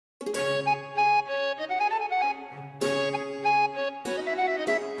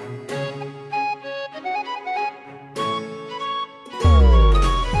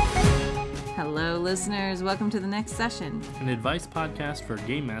listeners. Welcome to the next session. An advice podcast for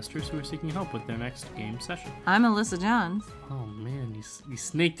game masters who are seeking help with their next game session. I'm Alyssa Johns. Oh man, you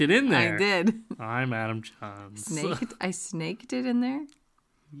snaked it in there. I did. I'm Adam Johns. I snaked it in there?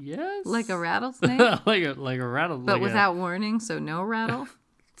 Yes. Like a rattlesnake? like a rattle. But like without warning, so no rattle?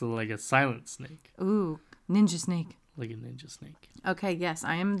 So like a silent snake. Ooh, ninja snake. Like a ninja snake. Okay, yes,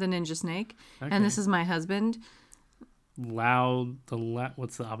 I am the ninja snake. Okay. And this is my husband. What's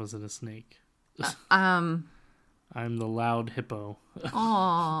the opposite of snake? I'm the loud hippo.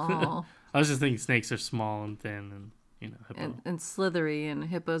 Oh. I was just thinking snakes are small and thin and, hippo. And slithery, and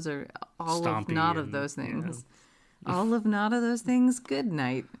hippos are all Stompy of not of those things. All of not of those things? Good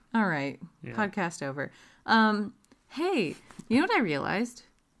night. All right. Yeah. Podcast over. Hey, you know what I realized?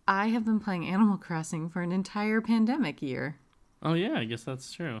 I have been playing Animal Crossing for an entire pandemic year. Oh, yeah, I guess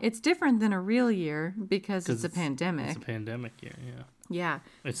that's true. It's different than a real year because it's a pandemic. It's a pandemic year, yeah. Yeah.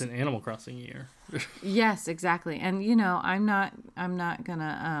 It's an Animal Crossing year. Yes, exactly. And, I'm not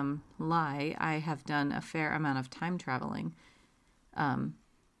gonna lie. I have done a fair amount of time traveling,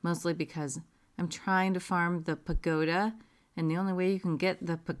 mostly because I'm trying to farm the pagoda, and the only way you can get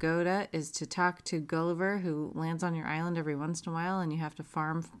the pagoda is to talk to Gulliver, who lands on your island every once in a while, and you have to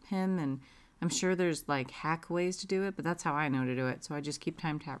farm him, and I'm sure there's hack ways to do it, but that's how I know to do it, so I just keep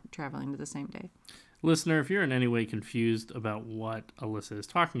time traveling to the same day. Listener, if you're in any way confused about what Alyssa is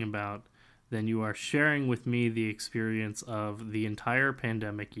talking about, then you are sharing with me the experience of the entire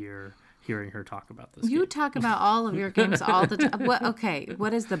pandemic year hearing her talk about this You game. talk about all of your games all the time.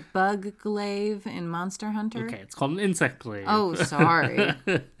 What is the bug glaive in Monster Hunter? Okay, it's called an insect glaive. Oh, sorry.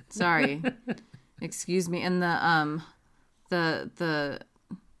 Sorry. Excuse me. And the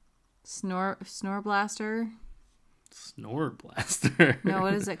snore blaster? Snore blaster? No,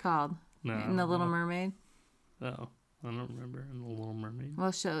 what is it called? No. In The Little Mermaid? Oh, I don't remember. In The Little Mermaid?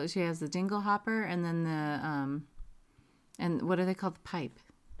 Well, she has the dingle hopper and then and what do they call the pipe?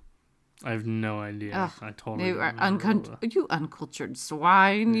 I have no idea. Ugh, I totally you don't are you uncultured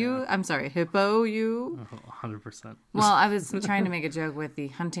swine, you. I'm sorry, hippo, you. 100%. Well, I was trying to make a joke with the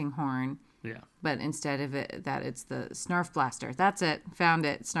hunting horn. Yeah. But instead of it's the snarf blaster. That's it. Found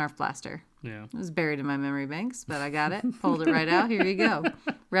it. Snarf blaster. Yeah. It was buried in my memory banks, but I got it. Pulled it right out. Here you go.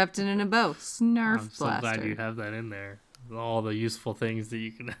 Wrapped it in a bow. Snarf blaster. I'm so glad you have that in there. All the useful things that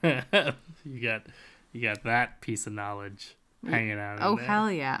you can have. You got that piece of knowledge hanging out in there.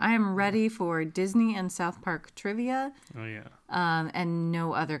 Hell yeah. I am ready for Disney and South Park trivia. Oh, yeah. And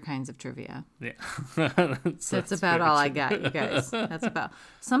no other kinds of trivia. Yeah. That's about all I got, you guys. That's about.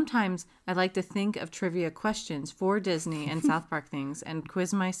 Sometimes I like to think of trivia questions for Disney and South Park things and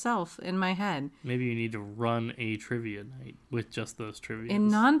quiz myself in my head. Maybe you need to run a trivia night with just those trivia. In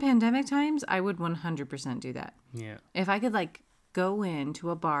non-pandemic times, I would 100% do that. Yeah. If I could go into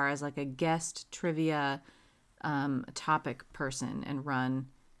a bar as a guest trivia topic person and run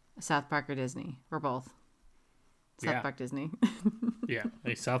South Park or Disney or both. South Park Disney. Yeah,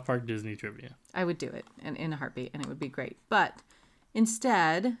 a South Park Disney trivia. I would do it in a heartbeat, and it would be great. But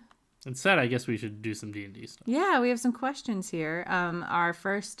instead, I guess we should do some D&D stuff. Yeah, we have some questions here. Our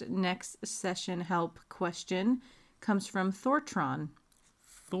first next session help question comes from Thortron.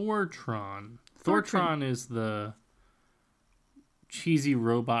 Thortron is the cheesy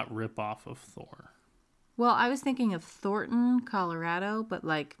robot ripoff of Thor. Well, I was thinking of Thornton, Colorado, but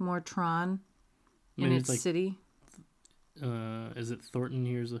more Tron in its city. Is it Thornton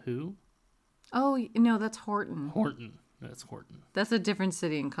Hears a Who? Oh, no, that's Horton. That's Horton. That's a different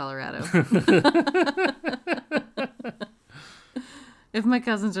city in Colorado. If my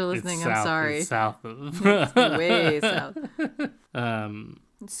cousins are listening, I'm sorry. It's south of. It's way south.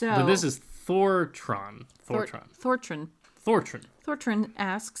 But this is Thortron. Thortron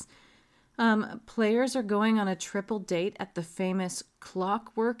asks, players are going on a triple date at the famous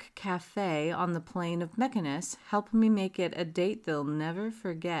Clockwork Café on the plane of Mechanus. Help me make it a date they'll never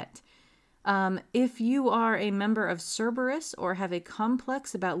forget. If you are a member of Cerberus or have a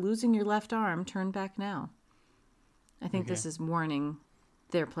complex about losing your left arm, turn back now. I think this is warning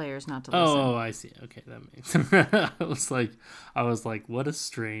their players not to listen. Oh, I see. Okay, that makes I was like, what a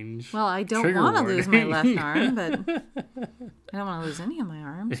strange. Well, I don't want to lose my left arm, but I don't want to lose any of my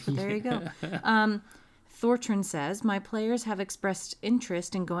arms. But there you go. Thortron says, my players have expressed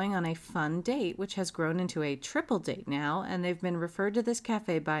interest in going on a fun date, which has grown into a triple date now, and they've been referred to this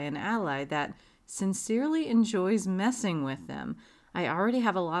cafe by an ally that sincerely enjoys messing with them. I already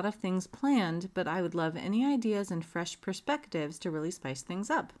have a lot of things planned, but I would love any ideas and fresh perspectives to really spice things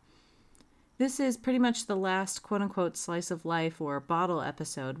up. This is pretty much the last quote-unquote slice of life or bottle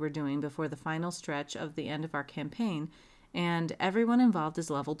episode we're doing before the final stretch of the end of our campaign, and everyone involved is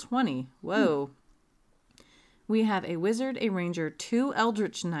level 20. Whoa. We have a wizard, a ranger, 2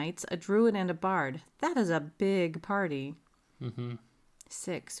 eldritch knights, a druid, and a bard. That is a big party. Mm-hmm.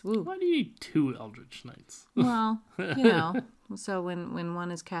 6. Woo. Why do you need 2 eldritch knights? Well, so when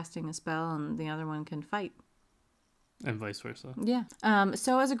one is casting a spell and the other one can fight. And vice versa. Yeah.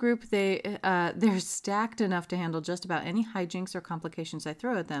 So as a group, they're stacked enough to handle just about any hijinks or complications I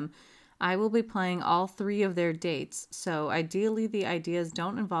throw at them. I will be playing all 3 of their dates, so ideally the ideas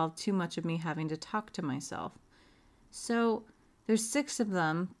don't involve too much of me having to talk to myself. So there's 6 of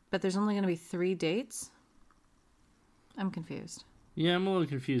them, but there's only going to be 3 dates? I'm confused. Yeah, I'm a little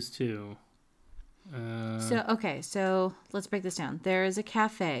confused too. So let's break this down. There is a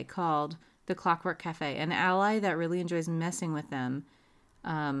cafe called the Clockwork Café. An ally that really enjoys messing with them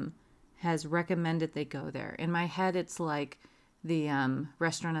has recommended they go there. In my head, it's like the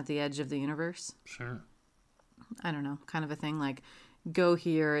restaurant at the edge of the universe. Sure. I don't know, kind of a thing. Like, go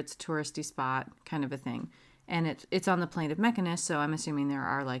here, it's a touristy spot, kind of a thing. And it's on the plane of Mechanus, so I'm assuming there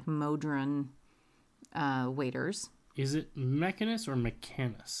are like Modron waiters. Is it Mechanus or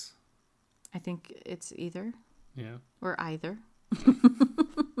Mechanus? I think it's either. Yeah. Or either.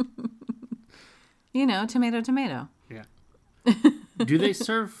 Tomato, tomato. Yeah. Do they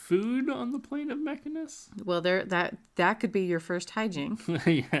serve food on the plane of Mechanus? Well, that could be your first hijink.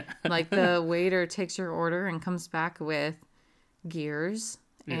 Yeah. Like the waiter takes your order and comes back with gears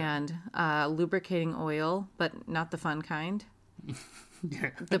and lubricating oil, but not the fun kind.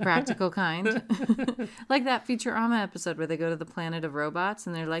 Yeah. The practical kind. Like that Futurama episode where they go to the planet of robots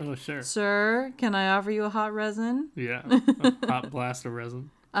and they're like, oh, sure. Sir, can I offer you a hot resin? Yeah. A hot blast of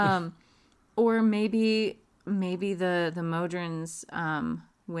resin. Or maybe the Modrons,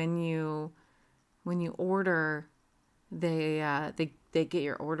 when you order, they get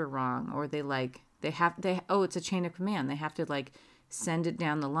your order wrong, or it's a chain of command. They have to like send it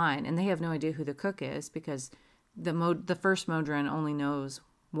down the line, and they have no idea who the cook is because the first Modron only knows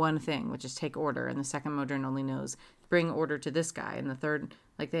one thing, which is take order, and the second Modron only knows bring order to this guy, and the third,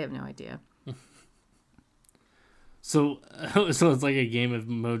 like, they have no idea. So it's like a game of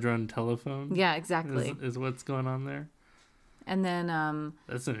Modron telephone? Yeah, exactly. Is what's going on there? And then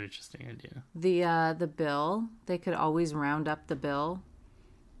that's an interesting idea. The bill, they could always round up the bill,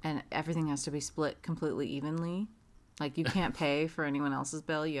 and everything has to be split completely evenly. Like, you can't pay for anyone else's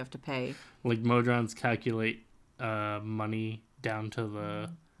bill. You have to pay. Like, Modrons calculate money down to the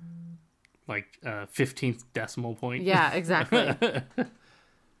 15th decimal point. Yeah, exactly.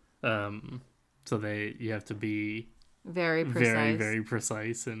 So you have to be very precise. Very, very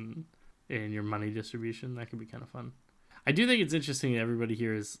precise in your money distribution. That could be kind of fun. I do think it's interesting that everybody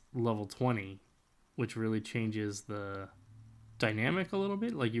here is level 20, which really changes the dynamic a little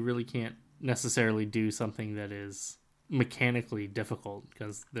bit. Like, you really can't necessarily do something that is mechanically difficult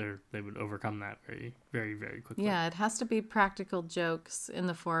because they would overcome that very, very, very quickly. Yeah, it has to be practical jokes in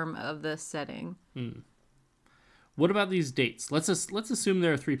the form of the setting. What about these dates? Let's assume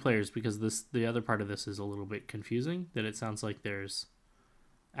there are 3 players, because the other part of this is a little bit confusing, that it sounds like there's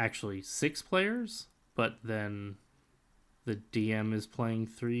actually 6 players, but then the DM is playing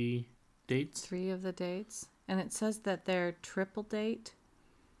 3 dates. 3 of the dates. And it says that they're triple date.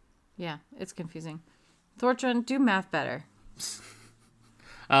 Yeah, it's confusing. Thortron, do math better.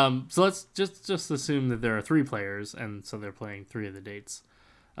 So let's just assume that there are 3 players, and so they're playing 3 of the dates.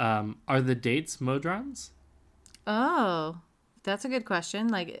 Are the dates Modrons? Oh, that's a good question.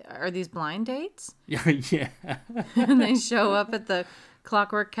 Like, are these blind dates? Yeah. And they show up at the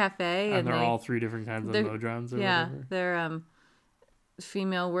Clockwork Cafe, and they're all 3 different kinds of Modrons. Or whatever. They're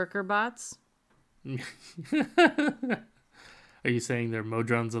female worker bots. Are you saying they're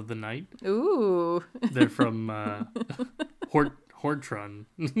Modrons of the night? Ooh. They're from Hortron.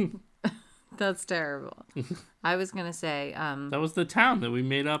 That's terrible. I was gonna say that was the town that we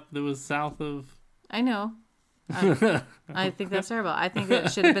made up that was south of. I know. I think that's terrible. I think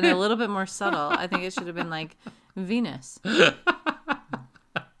it should have been a little bit more subtle. I think it should have been like Venus.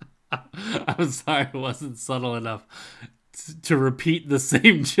 I'm sorry, it wasn't subtle enough to repeat the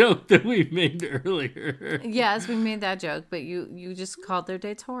same joke that we made earlier. Yes, we made that joke, but you just called their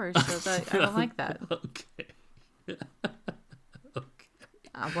dates horrors, so I don't like that. Okay.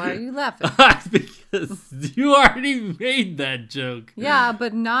 Why are you laughing? Because you already made that joke. Yeah,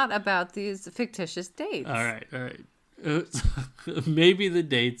 but not about these fictitious dates. All right. Maybe the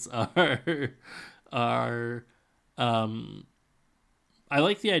dates are I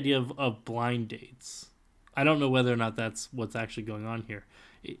like the idea of blind dates. I don't know whether or not that's what's actually going on here.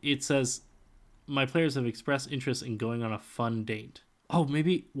 It says, my players have expressed interest in going on a fun date. Oh,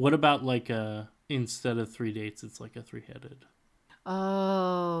 maybe, what about instead of 3 dates, it's like a 3-headed.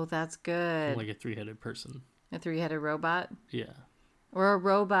 Oh, that's good. Like a 3-headed person. A 3-headed robot? Yeah. Or a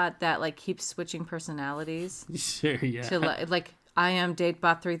robot that, like, keeps switching personalities. Sure, yeah. To, like, I am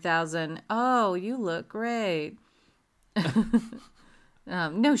Datebot 3000. Oh, you look great.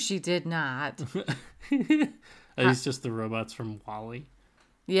 No, she did not. Are these just the robots from WALL-E?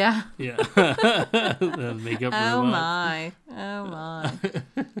 Yeah. Yeah. The makeup Oh, robots. Oh,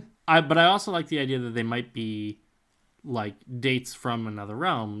 my. But I also like the idea that they might be, like, dates from another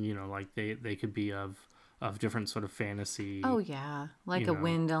realm. You know, like, they could be of different sort of fantasy. Oh, yeah. Like a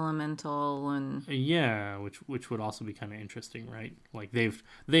wind elemental and... Yeah, which would also be kind of interesting, right? Like,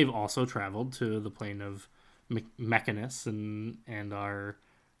 they've also traveled to the plane of Mechanus and are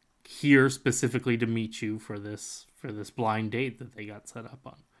here specifically to meet you for this blind date that they got set up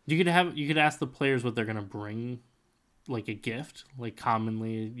on. You could ask the players what they're gonna bring, like a gift. Like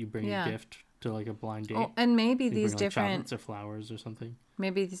commonly you bring a gift to like a blind date. Oh, and maybe you these bring, like, different chocolates or flowers or something.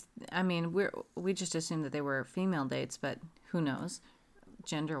 Maybe these, I mean, we just assumed that they were female dates, but who knows,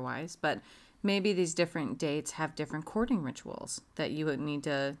 gender wise. But maybe these different dates have different courting rituals that you would need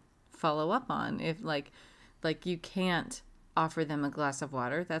to follow up on. If like you can't offer them a glass of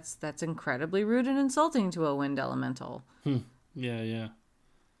water, that's incredibly rude and insulting to a wind elemental. Yeah.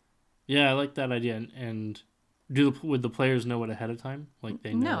 I like that idea. And would the players know it ahead of time? Like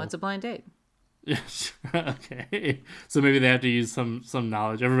they know? No, it's a blind date. Yes. Okay. So maybe they have to use some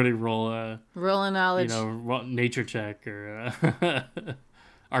knowledge. Everybody roll a knowledge. Nature check or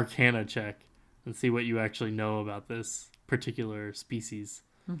Arcana check and see what you actually know about this particular species,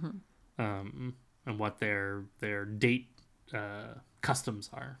 and what their date customs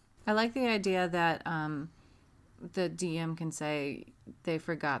are. I like the idea that the DM can say they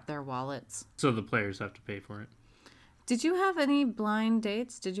forgot their wallets. So the players have to pay for it. Did you have any blind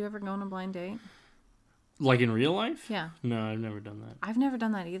dates? Did you ever go on a blind date? Like in real life? Yeah. No, I've never done that. I've never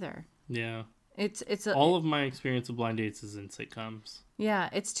done that either. Yeah. All of my experience of blind dates is in sitcoms. Yeah,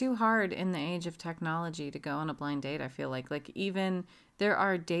 it's too hard in the age of technology to go on a blind date, I feel like. Like, even there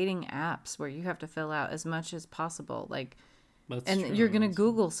are dating apps where you have to fill out as much as possible. Like, you're going to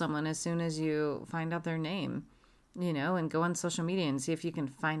Google someone as soon as you find out their name. And go on social media and see if you can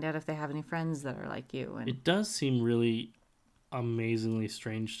find out if they have any friends that are like you. And it does seem really amazingly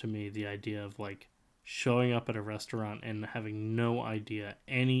strange to me, the idea of like showing up at a restaurant and having no idea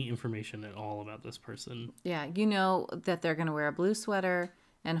any information at all about this person. Yeah, that they're going to wear a blue sweater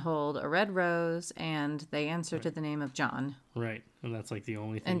and hold a red rose, and they answer to the name of John. Right, and that's like the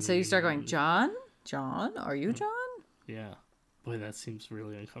only thing. And so you start going, John? John? Are you John? Yeah. Boy, that seems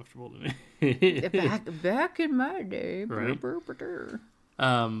really uncomfortable to me. back in my day. Right?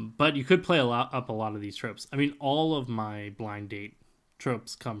 But you could play up a lot of these tropes. I mean, all of my blind date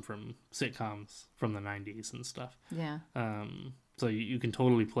tropes come from sitcoms from the 90s and stuff. Yeah. So you can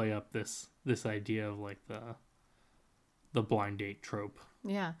totally play up this idea of like the blind date trope.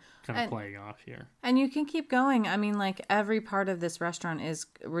 Yeah. Kind of playing off here. And you can keep going. I mean, like, every part of this restaurant is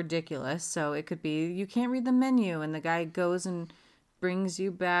ridiculous. So it could be you can't read the menu, and the guy goes and brings you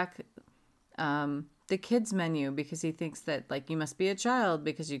back the kids menu because he thinks that, like, you must be a child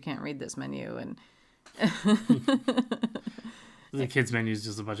because you can't read this menu. And the kids menu is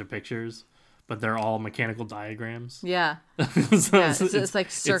just a bunch of pictures, but they're all mechanical diagrams. Yeah. It's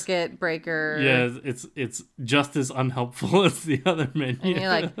like circuit breaker. Yeah, it's just as unhelpful as the other menu. And you're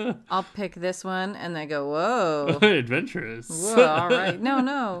like, I'll pick this one, and they go, whoa. Adventurous. Whoa, all right.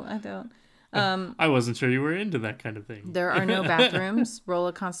 No, I don't. I wasn't sure you were into that kind of thing. There are no bathrooms. Roll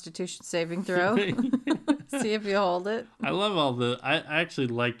a Constitution saving throw. See if you hold it. I love I actually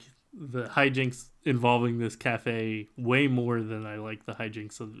like the hijinks involving this cafe way more than I like the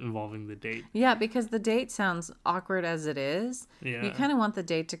hijinks involving the date. Yeah, because the date sounds awkward as it is. Yeah. You kind of want the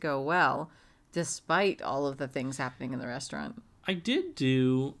date to go well, despite all of the things happening in the restaurant. I did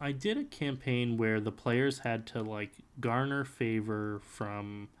a campaign where the players had to like garner favor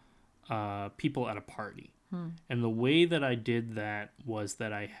from people at a party. And the way that I did that was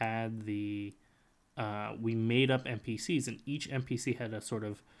that I had we made up NPCs, and each NPC had a sort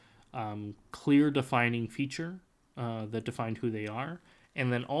of clear defining feature that defined who they are,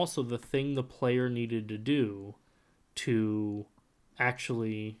 and then also the thing the player needed to do to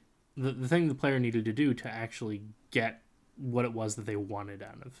actually the thing the player needed to do to actually get what it was that they wanted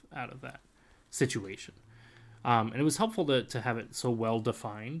out of that situation. And it was helpful to have it so well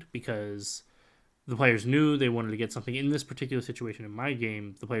defined because the players knew they wanted to get something. In this particular situation in my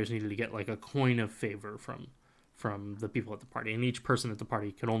game, the players needed to get like a coin of favor from the people at the party, and each person at the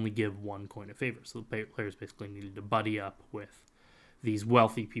party could only give one coin of favor. So the players basically needed to buddy up with these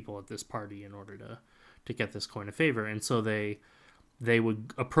wealthy people at this party in order to get this coin of favor. And so they they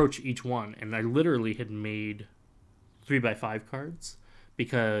would approach each one, and I literally had made 3x5 cards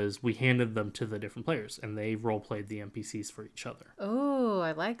because we handed them to the different players, and they role-played the NPCs for each other. Oh,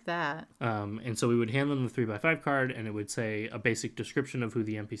 I like that. And so we would hand them the 3x5 card, and it would say a basic description of who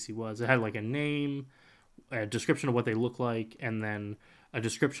the NPC was. It had like a name, a description of what they look like, and then a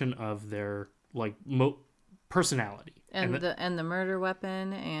description of their like personality. And the murder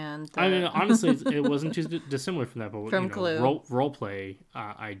weapon and the... I mean, honestly, it wasn't too dissimilar from that, but from Clue. role play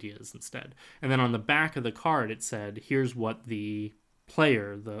ideas instead. And then on the back of the card, it said, "Here's what the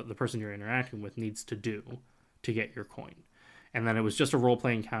player, the person you're interacting with, needs to do to get your coin." And then it was just a role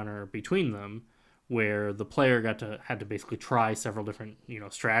play encounter between them, where the player had to basically try several different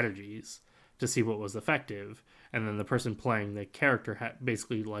strategies to see what was effective, and then the person playing the character had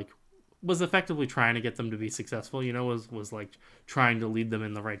basically was effectively trying to get them to be successful, was like trying to lead them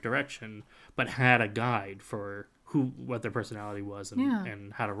in the right direction, but had a guide for what their personality was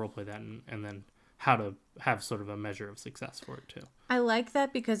and how to roleplay that, and then how to have sort of a measure of success for it too. I like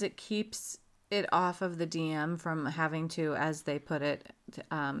that because it keeps it off of the DM from having to, as they put it,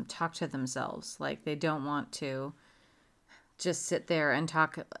 talk to themselves. Like they don't want to just sit there and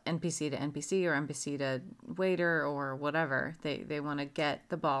talk NPC to NPC or NPC to waiter or whatever. They want to get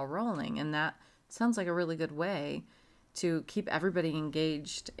the ball rolling, and that sounds like a really good way to keep everybody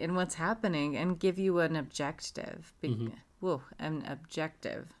engaged in what's happening and give you an objective. An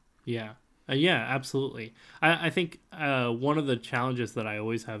objective. Yeah. Yeah, absolutely. I think one of the challenges that I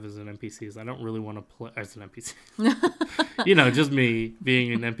always have as an NPC is I don't really want to play as an NPC. Just me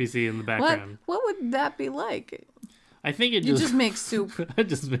being an NPC in the background. What would that be like? I think you just make soup. You're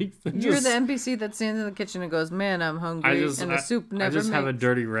the NPC that stands in the kitchen and goes, "Man, I'm hungry," and the soup never makes. I just have a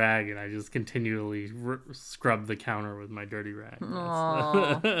dirty rag, and I just continually scrub the counter with my dirty rag.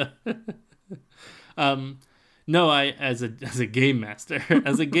 No, as a game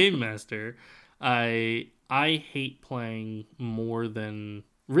master, I hate playing more than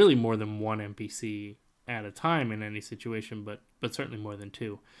one NPC at a time in any situation, but certainly more than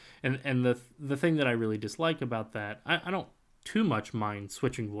two. And the thing that I really dislike about that, I don't too much mind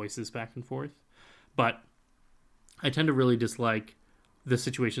switching voices back and forth, but I tend to really dislike the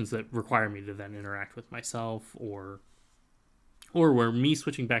situations that require me to then interact with myself, or where me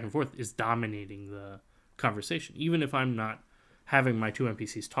switching back and forth is dominating the conversation, even if I'm not having my two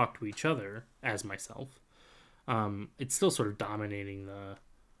NPCs talk to each other as myself. It's still sort of dominating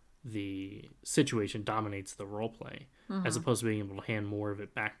the situation, dominates the role play, as opposed to being able to hand more of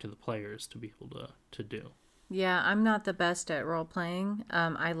it back to the players to be able to do. Yeah, I'm not the best at role playing.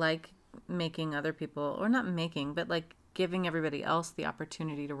 I like making other people, or not making, but like giving everybody else the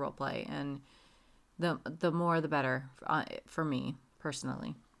opportunity to role play, and the more the better for me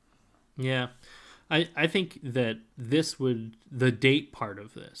personally. Yeah. I think that the date part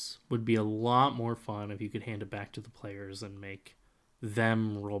of this would be a lot more fun if you could hand it back to the players and make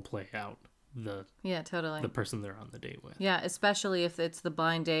them role play out the person they're on the date with. Yeah, especially if it's the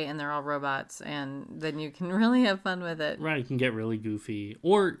blind date and they're all robots, and then you can really have fun with it. Right, it can get really goofy,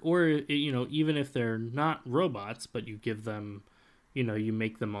 or even if they're not robots, but you give them, you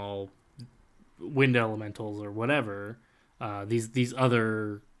make them all wind elementals or whatever, these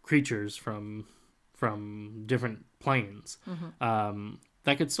other creatures from different planes.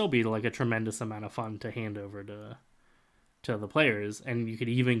 That could still be like a tremendous amount of fun to hand over to the players, and you could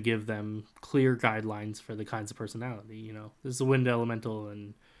even give them clear guidelines for the kinds of personality. This is a wind elemental,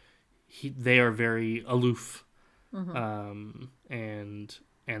 and they are very aloof, and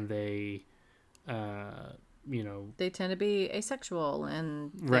they they tend to be asexual,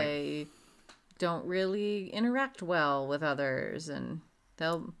 and right. They don't really interact well with others, and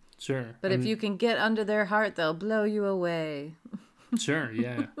they'll sure. But if you can get under their heart, they'll blow you away. Sure,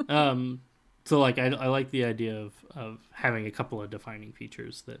 yeah. So like I like the idea of having a couple of defining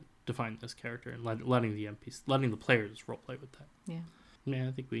features that define this character, and letting the players role play with that. Yeah. Yeah,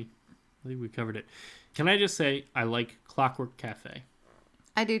 I think we covered it. Can I just say I like Clockwork Café?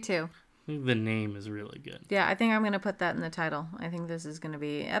 I do too. I think the name is really good. Yeah, I think I'm going to put that in the title. I think this is going to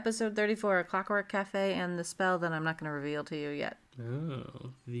be episode 34, Clockwork Café, and the spell that I'm not going to reveal to you yet.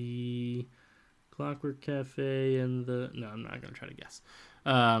 Oh, the Clockwork Café and the... No, I'm not going to try to guess.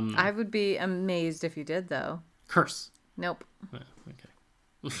 I would be amazed if you did, though. Curse. Nope. Oh, okay.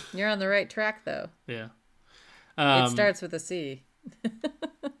 You're on the right track, though. Yeah. It starts with a C.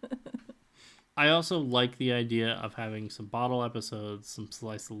 I also like the idea of having some bottle episodes, some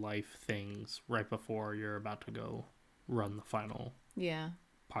slice of life things right before you're about to go run the final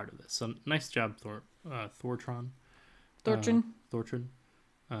part of this. So nice job, Thortron.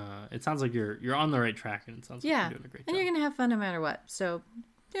 It sounds like you're on the right track, and it sounds like you're doing a great job. And you're gonna have fun no matter what. So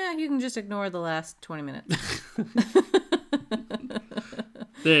yeah, you can just ignore the last 20 minutes.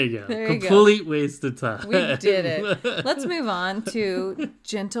 There you go. Complete waste of time. We did it. Let's move on to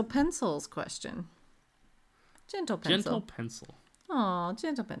Gentle Pencil's question. Gentle Pencil. Oh,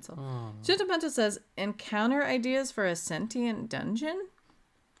 Gentle Pencil. Oh. Gentle Pencil says, encounter ideas for a sentient dungeon?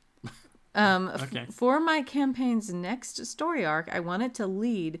 Okay. For my campaign's next story arc, I want it to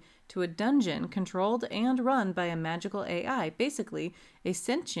lead to a dungeon controlled and run by a magical AI. Basically, a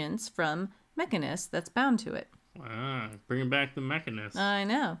sentience from Mechanist that's bound to it. Bringing back the Mechanist. I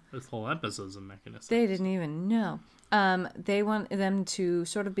know. This whole episode's a Mechanist. They didn't even know. They want them to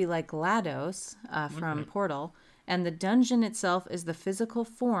sort of be like GLaDOS from Portal, and the dungeon itself is the physical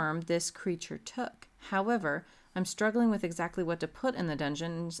form this creature took. However, I'm struggling with exactly what to put in the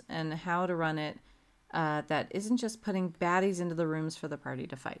dungeons and how to run it that isn't just putting baddies into the rooms for the party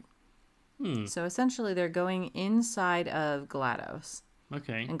to fight. So essentially, they're going inside of GLaDOS.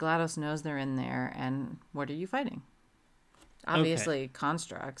 Okay. And GLaDOS knows they're in there, and what are you fighting? Obviously,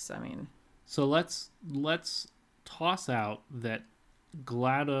 constructs, I mean. So let's toss out that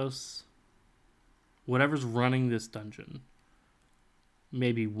GLaDOS, whatever's running this dungeon,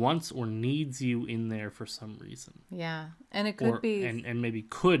 maybe wants or needs you in there for some reason. Yeah, and it could be... And maybe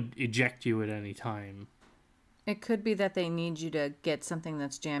could eject you at any time. It could be that they need you to get something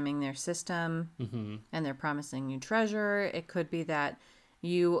that's jamming their system, and they're promising you treasure. It could be that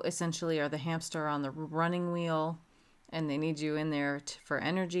you essentially are the hamster on the running wheel, and they need you in there for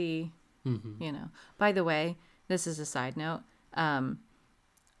energy. You know. By the way, this is a side note.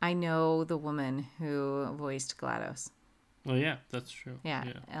 I know the woman who voiced GLaDOS. Well, yeah, that's true. Yeah.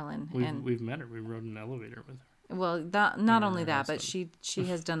 Ellen. We've met her. We rode an elevator with her. Well, not only that, but she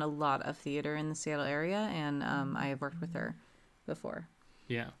has done a lot of theater in the Seattle area, and I have worked with her before.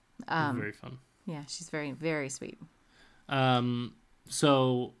 Yeah, very fun. Yeah, she's very, very sweet.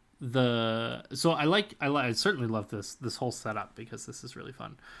 So I certainly love this whole setup because this is really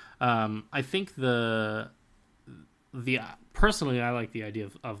fun. I think personally I like the idea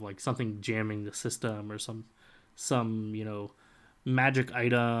of like something jamming the system or some magic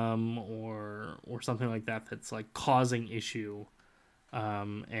item or something like that that's like causing issue,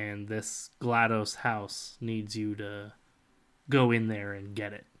 and this GLaDOS house needs you to go in there and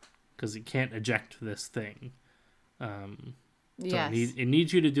get it because it can't eject this thing. Yes. It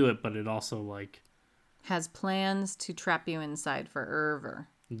needs you to do it, but it also like has plans to trap you inside forever.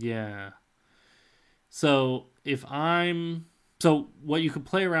 Yeah. So what you could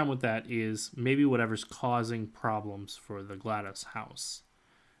play around with that is maybe whatever's causing problems for the GLaDOS house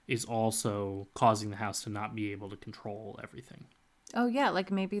is also causing the house to not be able to control everything. Oh yeah, like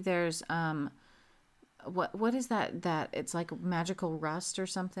maybe there's what is that it's like magical rust or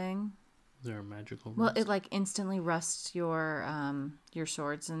something. Is there a magical rust? Well, it like instantly rusts your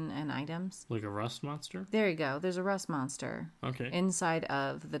swords and items. Like a rust monster? There you go. There's a rust monster. Okay. Inside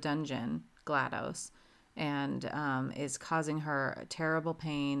of the dungeon, GLaDOS, and is causing her terrible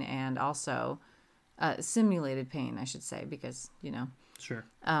pain and also simulated pain, I should say, because, Sure.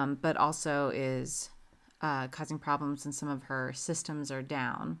 But also is causing problems and some of her systems are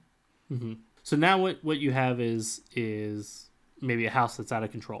down. Mm-hmm. So now what you have is maybe a house that's out of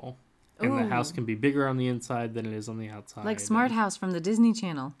control. And the house can be bigger on the inside than it is on the outside. Like Smart House from the Disney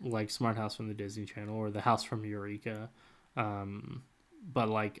Channel. Like Smart House from the Disney Channel or the house from Eureka. But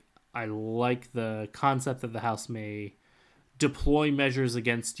like I like the concept that the house may deploy measures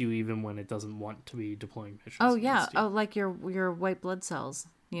against you even when it doesn't want to be deploying measures. Oh yeah. Against you. Oh, like your white blood cells.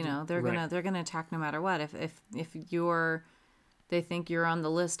 They're gonna attack no matter what. If they think you're on the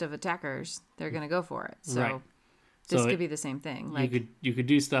list of attackers, they're gonna go for it. So. Right. This could be the same thing. Like you could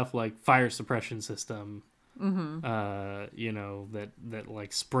do stuff like fire suppression system, mm-hmm. That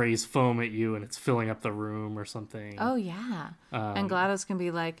like sprays foam at you and it's filling up the room or something. Oh yeah, and GLaDOS can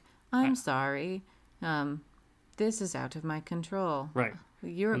be like, "I'm sorry, this is out of my control. Right,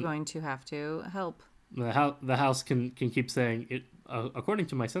 you're going to have to help." The house can keep saying it. According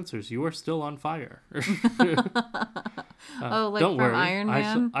to my sensors, you are still on fire. Like don't from worry, Iron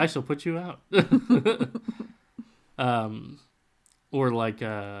Man. I shall put you out. Or like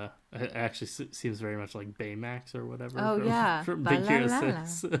it actually seems very much like Baymax or whatever. From Big Hero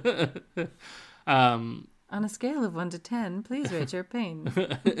 6. On a scale of 1 to 10, please rate your pain.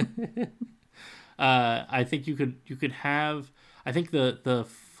 I think you could have. I think the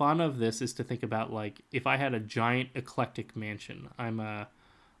fun of this is to think about like if I had a giant eclectic mansion.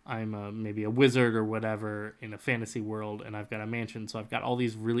 I'm maybe a wizard or whatever in a fantasy world, and I've got a mansion, so I've got all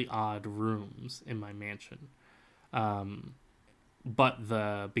these really odd rooms in my mansion.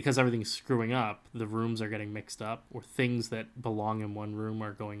 but because everything's screwing up, the rooms are getting mixed up, or things that belong in one room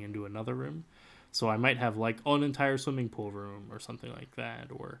are going into another room. So I might have like an entire swimming pool room or something like that,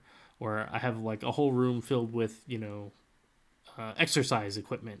 or I have like a whole room filled with exercise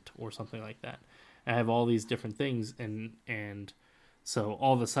equipment or something like that. I have all these different things, and so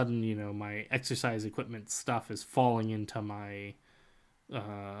all of a sudden, my exercise equipment stuff is falling into my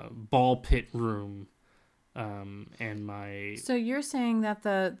ball pit room, and my. So you're saying that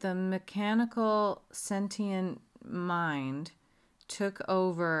the mechanical sentient mind took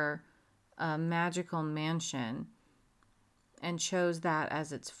over a magical mansion and chose that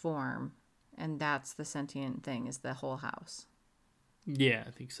as its form, and that's the sentient thing, is the whole house. Yeah,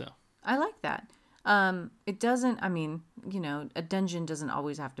 I think so. I like that. It doesn't, a dungeon doesn't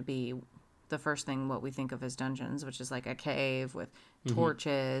always have to be the first thing what we think of as dungeons, which is like a cave with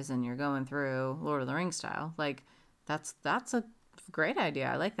torches and you're going through Lord of the Rings style. Like that's a great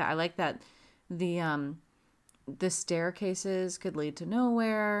idea. I like that. I like that the staircases could lead to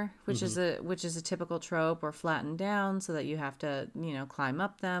nowhere, which is a typical trope, or flattened down so that you have to, climb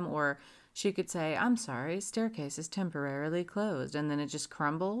up them. Or she could say, "I'm sorry, staircase is temporarily closed," and then it just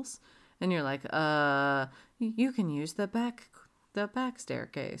crumbles. And you're like, you can use the back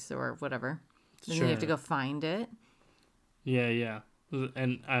staircase or whatever. And then you have to go find it. Yeah.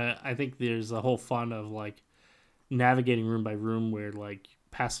 And I think there's a whole fun of like navigating room by room, where like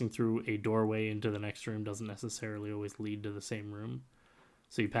passing through a doorway into the next room doesn't necessarily always lead to the same room.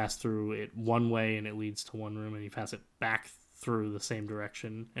 So you pass through it one way and it leads to one room, and you pass it back through the same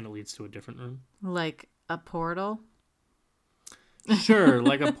direction and it leads to a different room. Like a portal? Sure,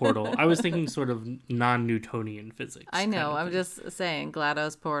 like a portal. I was thinking sort of non-Newtonian physics. I know. I'm just saying,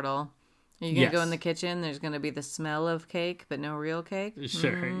 GLaDOS portal. Are you going to go in the kitchen? There's going to be the smell of cake, but no real cake?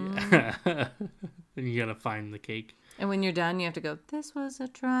 Sure. Yeah. And you got to find the cake. And when you're done, you have to go, "This was a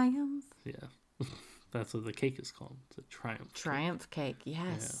triumph." Yeah. That's what the cake is called. It's a triumph. Triumph cake.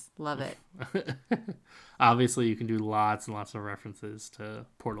 Yes. Yeah. Love it. Obviously, you can do lots and lots of references to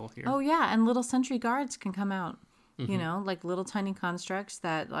Portal here. Oh, yeah. And little sentry guards can come out. Like little tiny constructs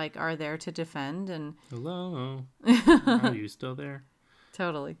that like are there to defend. And hello. Are you still there?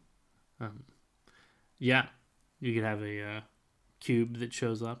 Totally. Yeah. You could have a cube that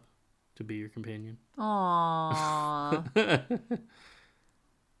shows up to be your companion. Aww.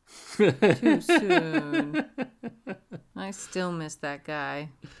 Too soon. I still miss that guy.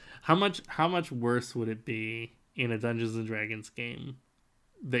 How much worse would it be in a Dungeons and Dragons game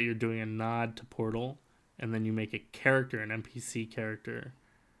that you're doing a nod to Portal, and then you make a character, an NPC character,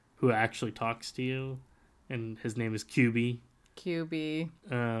 who actually talks to you, and his name is QB. He's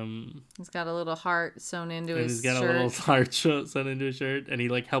got a little heart sewn into his shirt. He's got a little heart sewn into his shirt, and he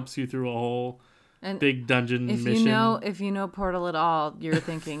like helps you through a whole big dungeon mission. If you know Portal at all, you're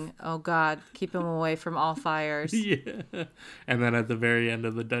thinking, "Oh God, keep him away from all fires." Yeah. And then at the very end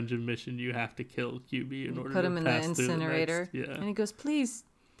of the dungeon mission, you have to kill QB in order to pass through the next. Put him in the incinerator. Yeah. And he goes, "Please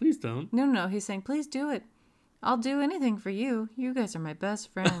don't." No. He's saying, "Please do it. I'll do anything for you. You guys are my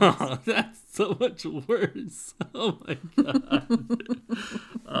best friends." Oh, that's so much worse. Oh my God.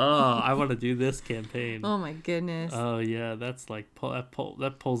 Oh, I want to do this campaign. Oh my goodness. Oh yeah, that's like that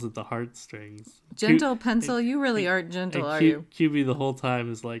pulls at the heartstrings. Gentle pencil, you really aren't gentle, are you? QB the whole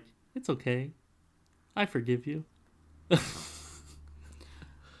time is like, "It's okay. I forgive you."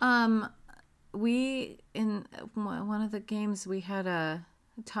 We in one of the games we had a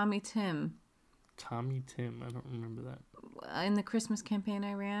Tommy Tim. Tommy Tim, I don't remember that. In the Christmas campaign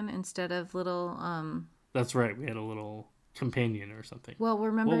I ran, instead of little That's right, we had a little companion or something. Well,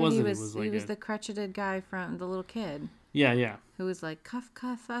 remember he was the crutcheted guy from the little kid. Yeah. Who was like, "Cuff,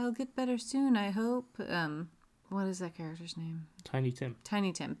 I'll get better soon, I hope." What is that character's name? Tiny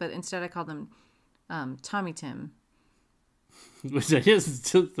Tim. But instead I called him Tommy Tim. Which I guess is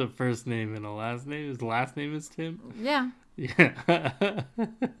just the first name and a last name. His last name is Tim? Yeah.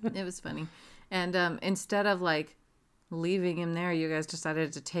 It was funny. And instead of like leaving him there, you guys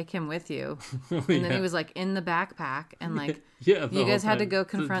decided to take him with you. And then he was like in the backpack, and like you guys had to go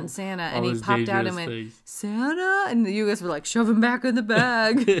confront Santa, and he popped out and went, "Santa!" And you guys were like, "Shove him back in the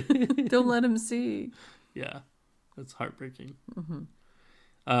bag. Don't let him see." Yeah, that's heartbreaking.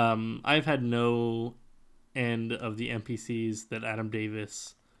 I've had no end of the NPCs that Adam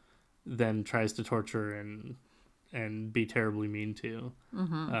Davis then tries to torture and be terribly mean to.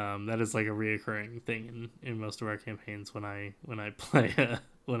 That is like a reoccurring thing in most of our campaigns when I play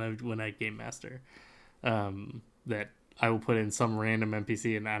when I game master. That I will put in some random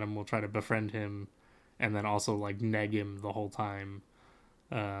NPC and Adam will try to befriend him, and then also like neg him the whole time.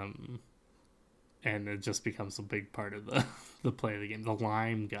 and it just becomes a big part of the play of the game. The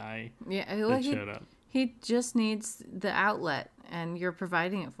lime guy Yeah, showed up. He just needs the outlet, and you're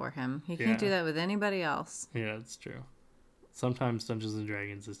providing it for him. He can't do that with anybody else. Yeah, it's true. Sometimes Dungeons and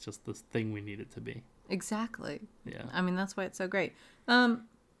Dragons is just the thing we need it to be. Exactly. Yeah. I mean, that's why it's so great. Yeah.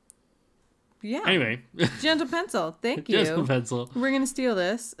 Anyway. Gentle Pencil. Thank you. Gentle Pencil. We're going to steal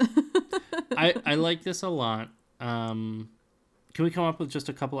this. I like this a lot. Can we come up with just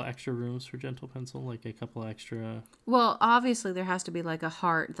a couple of extra rooms for Gentle Pencil? Like a couple of extra... Well, obviously there has to be like the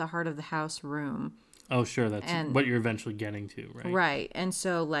heart of the house room. Oh, sure. That's what you're eventually getting to, right? Right. And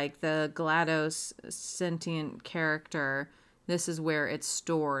so like the GLaDOS sentient character, this is where it's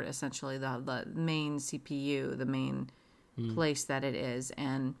stored, essentially, the main CPU, the main place that it is.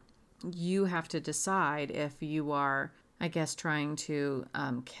 And you have to decide if you are, I guess, trying to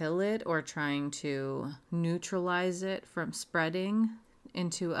kill it or trying to neutralize it from spreading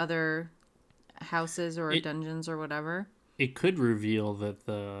into other houses or dungeons or whatever. It could reveal that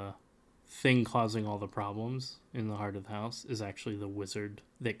the thing causing all the problems in the heart of the house is actually the wizard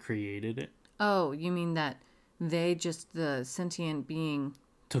that created it. Oh, you mean that the sentient being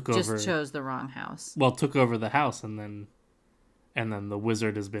just chose the wrong house. Well, took over the house, and then the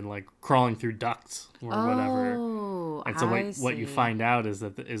wizard has been like crawling through ducts or whatever. Oh, and so what you find out is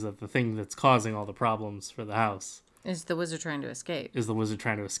that the thing that's causing all the problems for the house is the wizard trying to escape. Is the wizard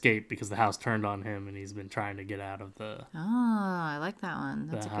trying to escape because the house turned on him, and he's been trying to get out of the. Oh, I like that one.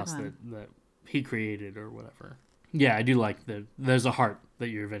 That's a good house one. that he created or whatever. Yeah, I do like that. There's a heart that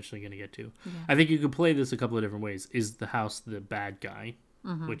you're eventually going to get to. Yeah. I think you could play this a couple of different ways. Is the house the bad guy,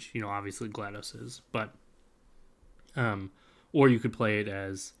 which obviously GLaDOS is, but or you could play it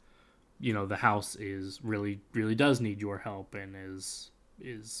as, the house is really does need your help and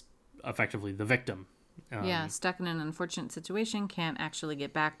is effectively the victim. Stuck in an unfortunate situation, can't actually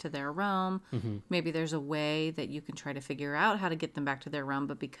get back to their realm. Mm-hmm. Maybe there's a way that you can try to figure out how to get them back to their realm,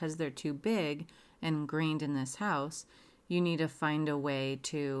 but because they're too big and ingrained in this house, you need to find a way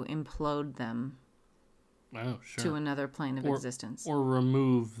to implode them to another plane of existence. Or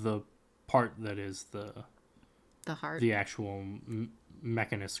remove the part that is the heart. The actual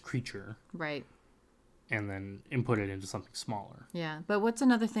mechanist creature. Right. And then input it into something smaller. Yeah, but what's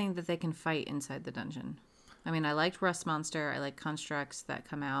another thing that they can fight inside the dungeon? I mean, I liked Rust Monster. I like constructs that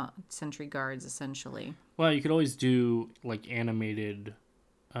come out, sentry guards, essentially. Well, you could always do, like, animated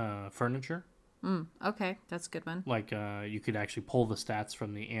furniture. Okay, that's a good one. Like, you could actually pull the stats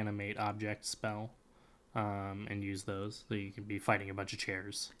from the animate object spell and use those. So you could be fighting a bunch of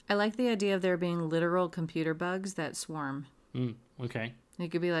chairs. I like the idea of there being literal computer bugs that swarm. Okay. You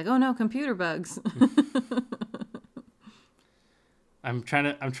could be like, oh no, computer bugs. I'm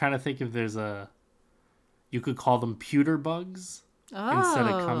trying to think if there's you could call them pewter bugs instead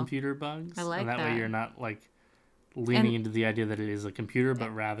of computer bugs. I like that. And that way you're not like leaning into the idea that it is a computer,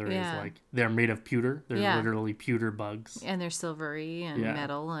 but rather is like they're made of pewter. They're literally pewter bugs. And they're silvery and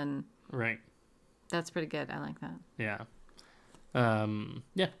metal and right. That's pretty good. I like that. Yeah. All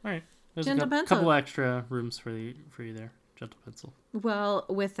right. There's Gentle a couple extra rooms for you there. Gentle Pencil. Well,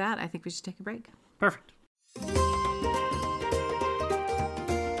 with that, I think we should take a break. Perfect.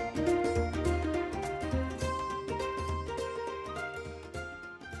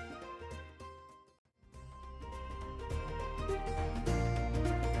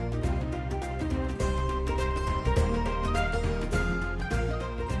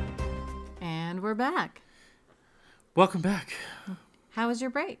 And we're back. Welcome back. How was your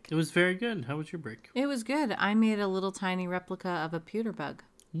break? It was very good. How was your break? It was good. I made a little tiny replica of a pewter bug.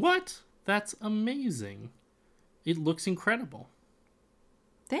 What? That's amazing. It looks incredible.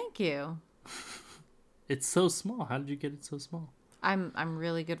 Thank you. It's so small. How did you get it so small? I'm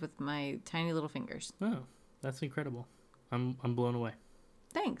really good with my tiny little fingers. Oh, that's incredible. I'm blown away.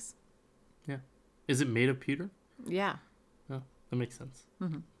 Thanks. Yeah. Is it made of pewter? Yeah. Oh, that makes sense.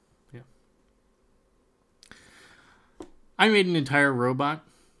 Mm-hmm. I made an entire robot.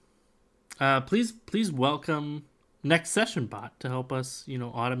 Please welcome Next Session Bot to help us,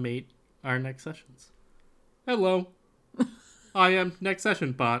 automate our next sessions. Hello, I am Next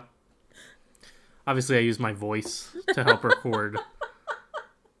Session Bot. Obviously, I use my voice to help record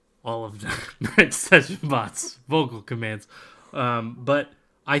all of the Next Session Bot's vocal commands. But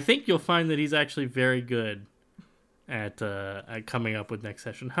I think you'll find that he's actually very good at coming up with next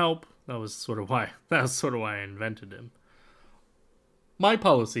session help. That was sort of why I invented him. My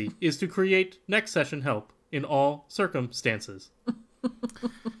policy is to create next session help in all circumstances.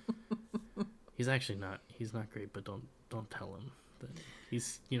 He's not great, but don't tell him that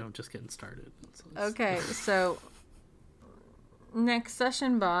he's, just getting started. Okay, so Next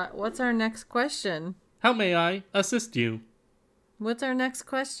session bot. What's our next question? How may I assist you? What's our next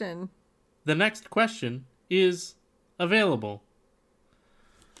question? The next question is available.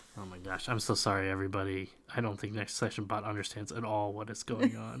 Oh my gosh, I'm so sorry, everybody. I don't think Next Session Bot understands at all what is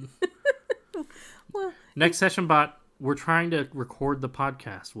going on. Well, Next Session Bot, we're trying to record the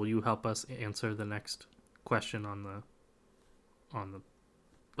podcast. Will you help us answer the next question on the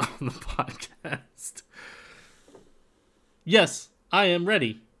podcast? Yes, I am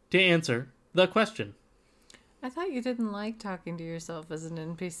ready to answer the question. I thought you didn't like talking to yourself as an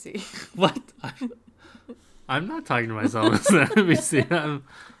NPC. What? I'm not talking to myself as an NPC.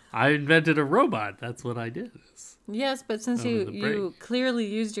 I invented a robot. That's what I did. Yes, but since you clearly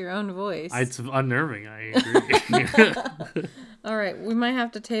used your own voice. It's unnerving. I agree. All right, we might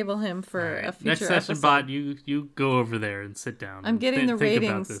have to table him for a future Next session episode. Bot, you go over there and sit down. I'm getting the think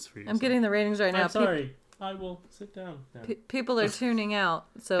ratings. About this for I'm getting the ratings right now. I'm sorry. I will sit down. People are tuning out,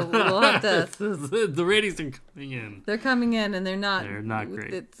 so we'll have to. The ratings are coming in. They're coming in, and they're not. They're not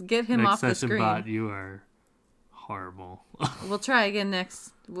great. Get him off the screen. Next session Bot, you are horrible. We'll try again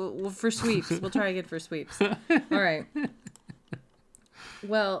next. We'll for sweeps. We'll try again for sweeps. All right.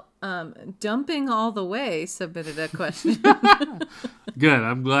 Well, Dumping All the Way submitted a question. Good.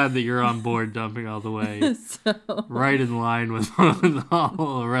 I'm glad that you're on board Dumping All the Way. So, right in line with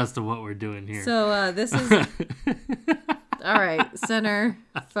all the rest of what we're doing here. So this is... All right. Center.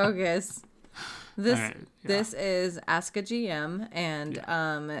 Focus. This is Ask a GM, and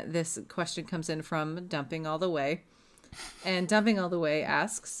this question comes in from Dumping All the Way. And Dumping All the Way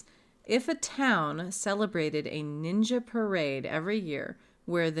asks, if a town celebrated a ninja parade every year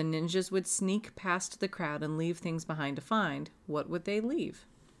where the ninjas would sneak past the crowd and leave things behind to find, what would they leave?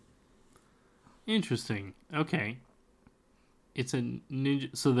 Interesting. Okay. It's a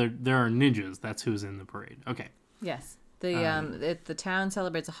ninja. So there are ninjas. That's who's in the parade. Okay. Yes. The town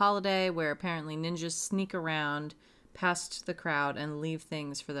celebrates a holiday where apparently ninjas sneak around past the crowd and leave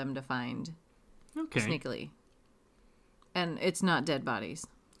things for them to find. Okay. Sneakily. And it's not dead bodies.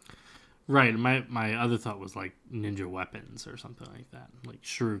 Right. My other thought was like ninja weapons or something like that, like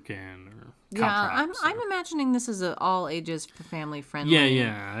shuriken or caltrops. I'm imagining this is all ages family friendly.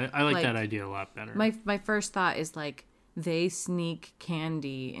 Yeah. I like that idea a lot better. My first thought is like they sneak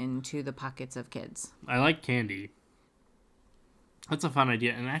candy into the pockets of kids. I like candy. That's a fun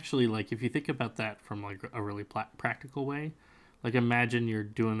idea. And actually, like, if you think about that from, like, a really practical way, like, imagine you're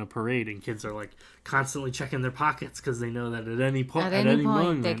doing a parade and kids are, like, constantly checking their pockets because they know that at any point,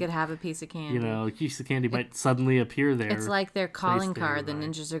 moment, they could have a piece of candy. You know, a piece of candy might suddenly appear there. It's like their calling card. The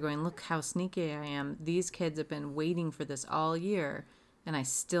ninjas are going, look how sneaky I am. These kids have been waiting for this all year, and I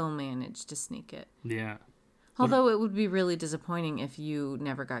still managed to sneak it. Yeah. Although it would be really disappointing if you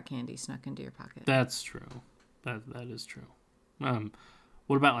never got candy snuck into your pocket. That's true. That is true.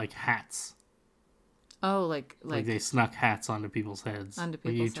 What about like hats? Oh, like they snuck hats onto people's heads.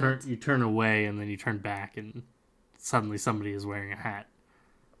 Heads. You turn away and then you turn back and suddenly somebody is wearing a hat,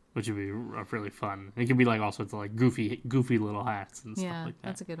 which would be really fun. It could be like all sorts of like goofy little hats and stuff like that.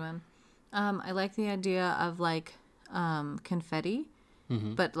 That's a good one. I like the idea of like confetti,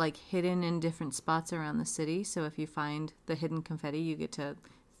 but like hidden in different spots around the city. So if you find the hidden confetti, you get to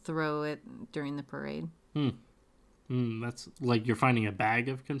throw it during the parade. That's like you're finding a bag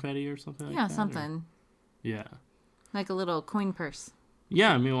of confetti or something like that? Yeah, something. Yeah. Like a little coin purse.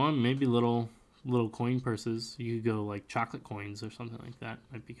 Yeah, I mean, maybe little coin purses. You could go like chocolate coins or something like that.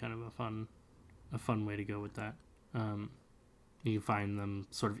 Might be kind of a fun way to go with that. You can find them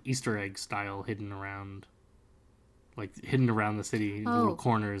sort of Easter egg style hidden around the city, little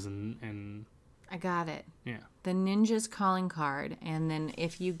corners and I got it. Yeah. The ninja's calling card, and then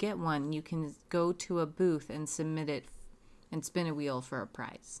if you get one, you can go to a booth and submit it and spin a wheel for a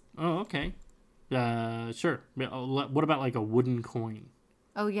prize. Oh, okay. Sure. What about like a wooden coin?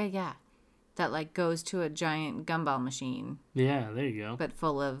 Oh, yeah. That like goes to a giant gumball machine. Yeah, there you go. But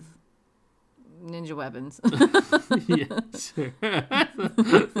full of ninja weapons. Yeah, sure.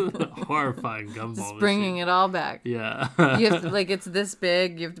 Horrifying gumball Just bringing it all back. Yeah. You have to, like, it's this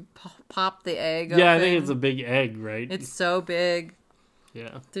big. You have to pop the egg Yeah, open. I think it's a big egg, right? It's so big.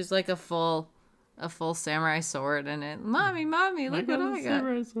 Yeah. There's like a full samurai sword in it. Mommy, look what I got.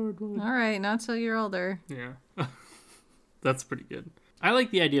 Samurai sword. All right, not till you're older. Yeah. That's pretty good. I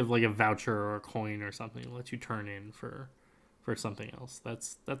like the idea of like a voucher or a coin or something that lets you turn in for something else.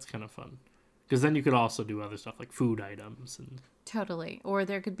 That's kind of fun. Because then you could also do other stuff like food items and Totally. Or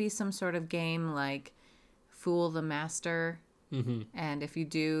there could be some sort of game like Fool the Master. Mm-hmm. And if you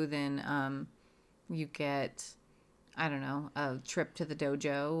do, then you get, I don't know, a trip to the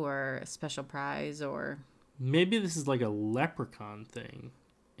dojo or a special prize or Maybe this is like a leprechaun thing,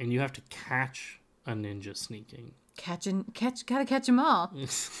 and you have to catch a ninja sneaking. Gotta catch them all.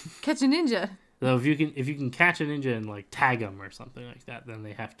 Catch a ninja. So if you can catch a ninja and like tag them or something like that, then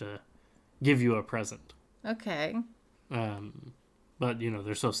they have to give you a present. Okay. But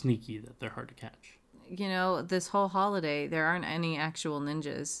they're so sneaky that they're hard to catch. This whole holiday, there aren't any actual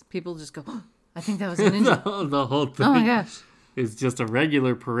ninjas. People just go, oh, I think that was a ninja. The whole thing. Oh my gosh. It's just a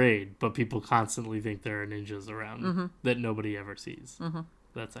regular parade, but people constantly think there are ninjas around that nobody ever sees. Mm-hmm.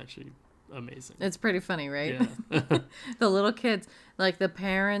 That's actually amazing. It's pretty funny, right? Yeah. The little kids, like the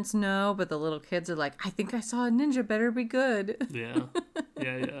parents know, but the little kids are like, I think I saw a ninja, better be good. Yeah.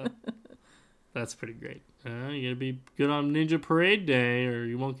 That's pretty great. You gotta be good on Ninja Parade Day or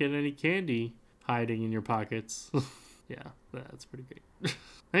you won't get any candy hiding in your pockets. Yeah, that's pretty great.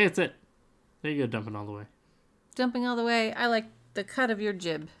 Hey, that's it. There you go, dumping all the way. Dumping all the way. I like the cut of your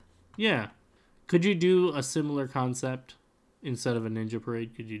jib. Yeah. Could you do a similar concept instead of a ninja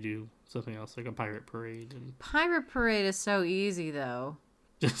parade? Could you do something else like a pirate parade? Pirate parade is so easy, though.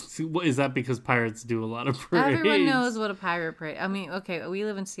 Is that because pirates do a lot of parades? Everyone knows what a pirate parade. I mean, okay, we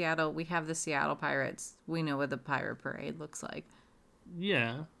live in Seattle. We have the Seattle Pirates. We know what the pirate parade looks like.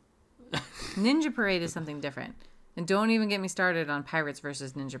 Yeah. Ninja parade is something different. And don't even get me started on Pirates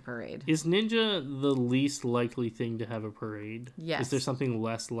versus Ninja Parade. Is Ninja the least likely thing to have a parade? Yes. Is there something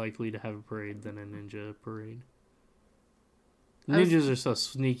less likely to have a parade than a Ninja Parade? Ninjas are so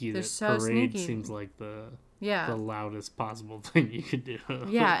sneaky that parade seems like the loudest possible thing you could do.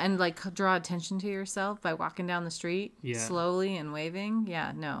 Yeah, and like draw attention to yourself by walking down the street slowly and waving.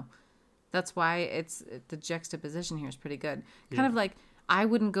 Yeah, no. That's why the juxtaposition here is pretty good. Kind of like I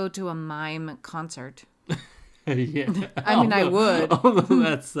wouldn't go to a mime concert. Yeah. I mean, I would.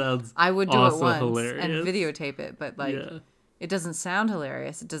 That sounds I would do it once hilarious. and videotape it, but it doesn't sound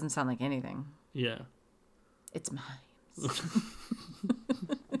hilarious. It doesn't sound like anything. Yeah. It's mimes.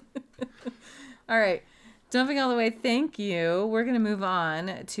 All right. Dumping all the way, thank you. We're going to move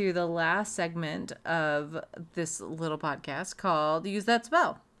on to the last segment of this little podcast called Use That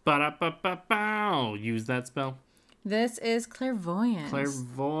Spell. Ba-da-ba-ba-bow. Use that spell. This is Clairvoyance.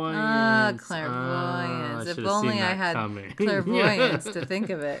 Clairvoyance. Clairvoyance. If only I had clairvoyance to think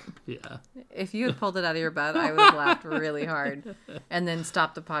of it. Yeah. If you had pulled it out of your butt, I would have laughed really hard and then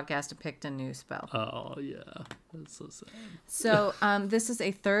stopped the podcast and picked a new spell. Oh, yeah. That's so sad. So this is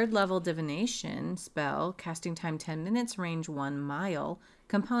a 3rd level divination spell. Casting time 10 minutes. Range 1 mile.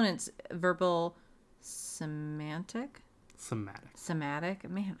 Components verbal, somatic.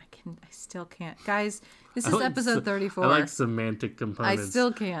 Man, I still can't. Guys, this is episode 34. I like semantic components. I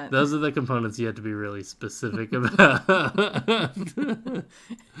still can't. Those are the components you have to be really specific about.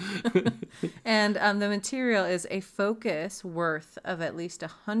 And the material is a focus worth of at least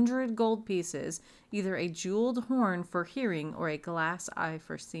 100 gold pieces, either a jeweled horn for hearing or a glass eye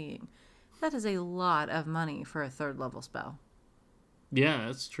for seeing. That is a lot of money for a 3rd level spell. Yeah,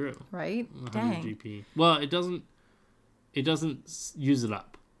 that's true. Right? 100 Dang. GP. Well, it doesn't use it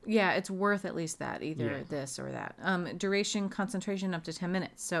up. Yeah, it's worth at least that, either this or that. Duration, concentration up to 10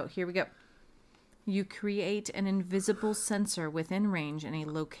 minutes. So here we go. You create an invisible sensor within range in a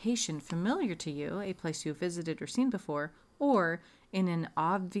location familiar to you, a place you've visited or seen before, or in an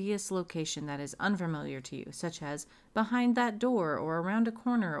obvious location that is unfamiliar to you, such as behind that door or around a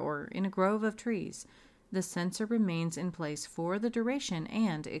corner or in a grove of trees. The sensor remains in place for the duration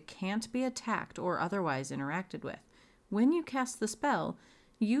and it can't be attacked or otherwise interacted with. When you cast the spell,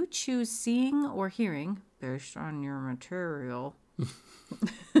 you choose seeing or hearing based on your material.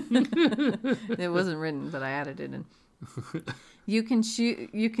 It wasn't written, but I added it in. You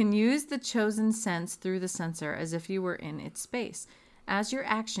can use the chosen sense through the sensor as if you were in its space. As your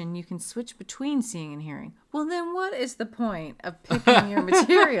action, you can switch between seeing and hearing. Well, then what is the point of picking your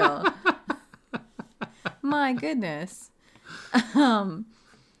material? My goodness.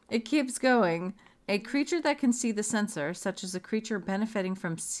 It keeps going. A creature that can see the sensor, such as a creature benefiting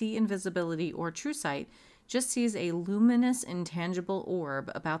from see invisibility or true sight, just sees a luminous, intangible orb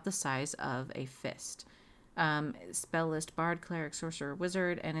about the size of a fist. Spell list, bard, cleric, sorcerer,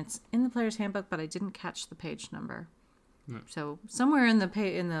 wizard, and it's in the player's handbook, but I didn't catch the page number. No. So somewhere in the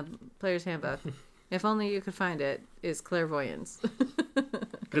player's handbook, if only you could find it, is Clairvoyance.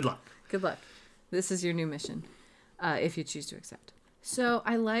 Good luck. Good luck. This is your new mission, if you choose to accept. So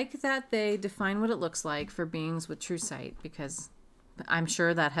I like that they define what it looks like for beings with true sight, because I'm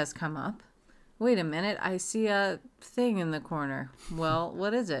sure that has come up Wait a minute, I see a thing in the corner. Well,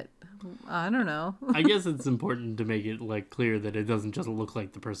 what is it? I don't know. I guess it's important to make it like clear that it doesn't just look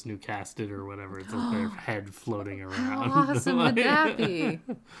like the person who cast it or whatever. It's like their head floating around. How awesome would that be?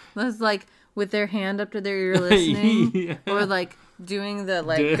 That's like with their hand up to their ear listening, Yeah. or like doing the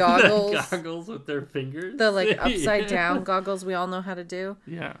like goggles, goggles with their fingers. the like upside Yeah. down goggles we all know how to do.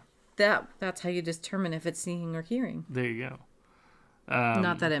 Yeah, That's how you determine if it's seeing or hearing. there you go.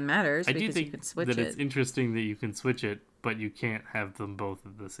 Not that it matters I do because you think can switch that it. it's interesting that you can switch it, but you can't have them both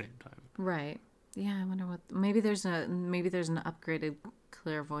at the same time. Right. Yeah, I wonder what maybe there's an upgraded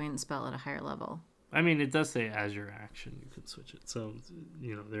clairvoyant spell at a higher level. I mean, it does say as your action you can switch it, so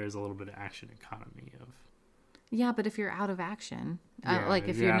there is a little bit of action economy of. Yeah, but if you're out of action, Yeah, like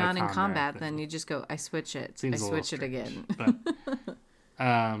if you're you're out of not in combat, combat, then then you just go, I switch it. Seems I a little switch it again.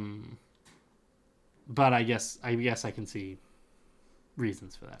 strange, but I guess I can see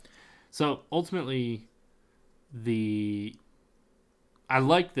reasons for that. So ultimately, I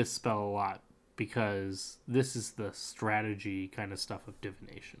like this spell a lot because this is the strategy kind of stuff of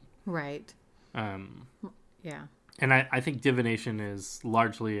divination. Right. Yeah. And I think divination is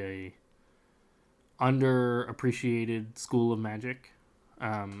largely a underappreciated school of magic.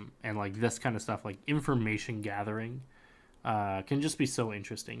 And like this kind of stuff, like information gathering, can just be so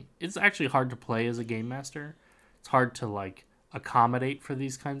interesting. It's actually hard to play as a game master. It's hard to like accommodate for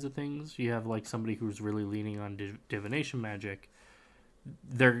these kinds of things. You have like somebody who's really leaning on divination magic.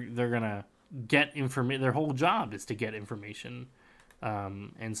 They're gonna get information. Their whole job is to get information,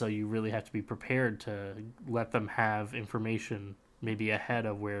 and so you really have to be prepared to let them have information maybe ahead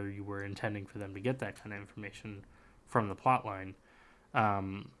of where you were intending for them to get that kind of information from the plot line,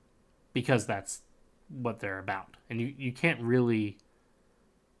 because that's what they're about, and you can't really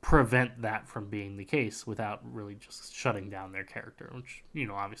prevent that from being the case without really just shutting down their character, which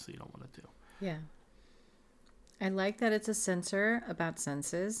obviously you don't want to do. Yeah. I like that it's a sensor about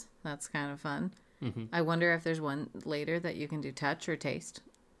senses. That's kind of fun. Mm-hmm. I wonder if there's one later that you can do touch or taste.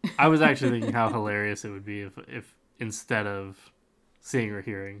 I was actually thinking how hilarious it would be if instead of seeing or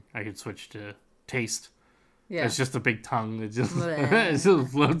hearing, I could switch to taste. Yeah. It's just a big tongue that just Bleh. it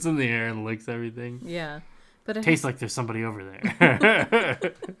just floats in the air and licks everything. Yeah. But it Tastes like there's somebody over there.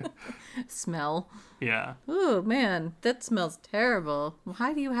 smell. Yeah. Oh man, that smells terrible.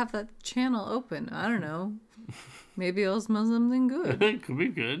 Why do you have that channel open? I don't know. Maybe it'll smell something good. It could be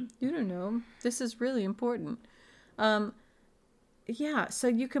good. You don't know. This is really important. Yeah, so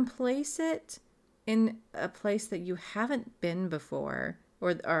you can place it in a place that you haven't been before,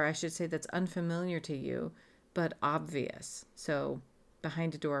 or I should say that's unfamiliar to you, but obvious. So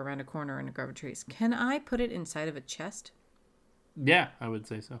behind a door, around a corner, in a grove of trees. Can I put it inside of a chest? Yeah, I would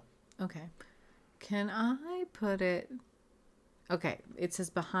say so. Okay. Can I put it... Okay, it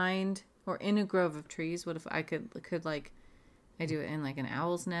says behind or in a grove of trees. What if I could like, I do it in like an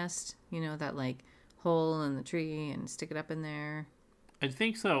owl's nest, that like hole in the tree and stick it up in there? I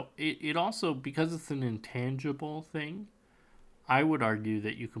think so. It also, because it's an intangible thing, I would argue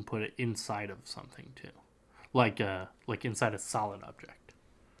that you can put it inside of something too. Like inside a solid object.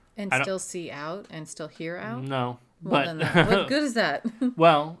 And still see out and still hear out? No. Well, but then what good is that?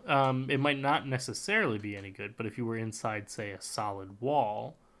 well, it might not necessarily be any good, but if you were inside, say, a solid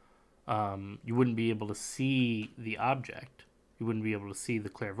wall, you wouldn't be able to see the object. You wouldn't be able to see the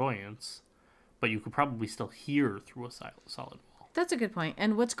clairvoyance, but you could probably still hear through a solid wall. That's a good point.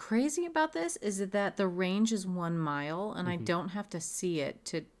 And what's crazy about this is that the range is 1 mile, and I don't have to see it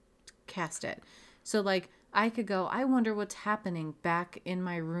to cast it. So, like, I could go, I wonder what's happening back in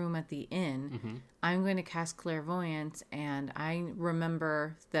my room at the inn. Mm-hmm. I'm going to cast clairvoyance, and I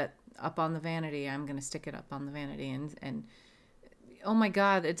remember that up on the vanity, I'm going to stick it up on the vanity, and oh my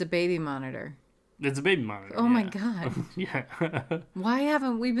God, it's a baby monitor. It's a baby monitor. Oh my God. Yeah. Why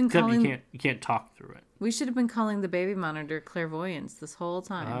haven't we been Except calling... you can't talk through it. We should have been calling the baby monitor clairvoyance this whole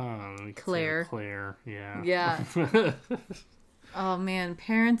time. Oh, Claire. Claire, yeah. Yeah. Oh man,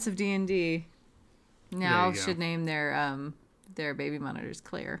 parents of D&D now should name their baby monitors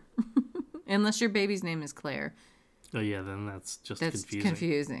Claire. Unless your baby's name is Claire. Oh yeah, then that's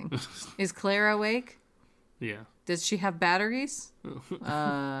confusing. Is Claire awake? Yeah. Does she have batteries?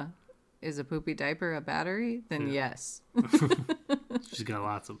 Is a poopy diaper a battery? Then yes. She's got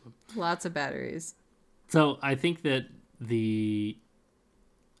lots of them. Lots of batteries. So I think that there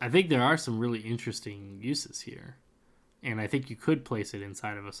are some really interesting uses here. And I think you could place it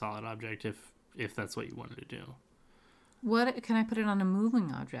inside of a solid object if that's what you wanted to do. What can I put it on a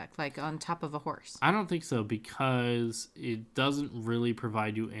moving object, like on top of a horse? I don't think so, because it doesn't really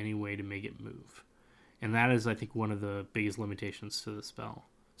provide you any way to make it move. And that is, I think, one of the biggest limitations to the spell.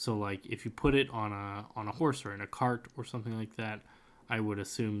 So like if you put it on a horse or in a cart or something like that, I would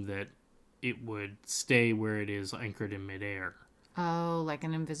assume that it would stay where it is anchored in midair. Oh, like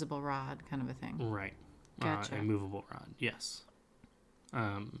an invisible rod kind of a thing. Right. Gotcha. A movable rod. Yes.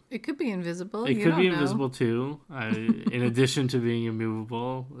 It could be invisible. It You could don't be know. invisible too. In addition to being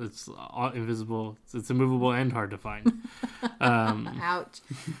immovable, it's invisible. It's immovable and hard to find. Ouch.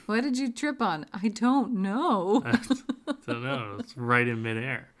 What did you trip on? I don't know. I don't know. It's right in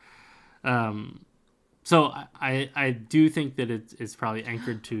midair. So I do think that it's probably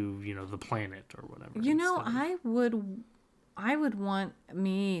anchored to, the planet or whatever. I would want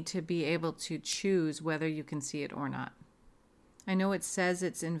me to be able to choose whether you can see it or not. I know it says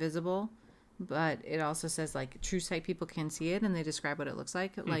it's invisible, but it also says like true sight people can see it and they describe what it looks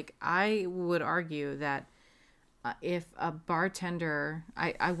like. Like I would argue that if a bartender,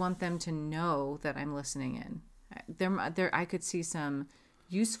 I want them to know that I'm listening in. I could see some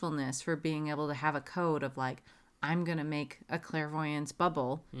usefulness for being able to have a code of like, I'm going to make a clairvoyance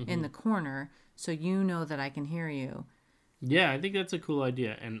bubble in the corner so you know that I can hear you. Yeah, I think that's a cool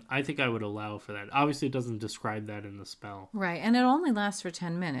idea, and I think I would allow for that. Obviously, it doesn't describe that in the spell. Right, and it only lasts for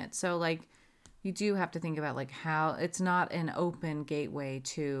 10 minutes, so, like, you do have to think about, like, how it's not an open gateway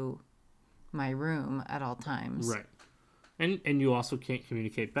to my room at all times. Right. And you also can't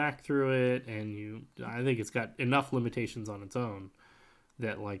communicate back through it, and I think it's got enough limitations on its own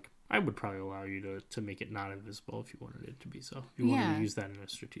that, like, I would probably allow you to make it not invisible if you wanted it to be so. If you wanted to use that in a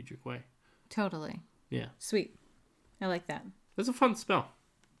strategic way. Totally. Yeah. Sweet. I like that. It's a fun spell.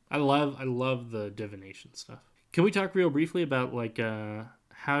 I love the divination stuff. Can we talk real briefly about like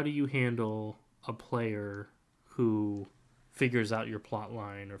how do you handle a player who figures out your plot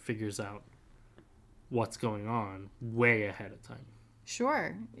line or figures out what's going on way ahead of time?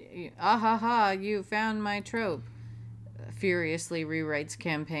 Sure. You found my trope. Furiously rewrites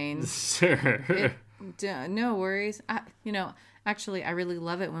campaign. Sure. No worries. Actually, I really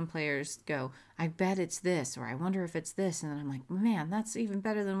love it when players go, I bet it's this, or I wonder if it's this. And then I'm like, man, that's even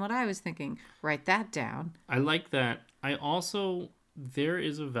better than what I was thinking. Write that down. I like that. There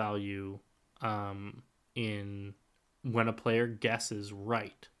is a value in when a player guesses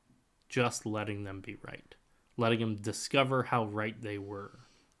right, just letting them be right. Letting them discover how right they were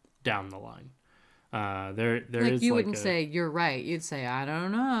down the line. There like is you wouldn't say you're right. You'd say I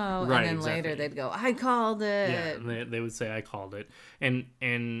don't know, right, and then exactly. later they'd go I called it. Yeah, they would say I called it, and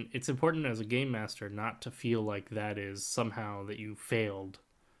it's important as a game master not to feel like that is somehow that you failed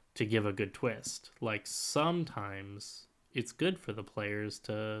to give a good twist. Like sometimes it's good for the players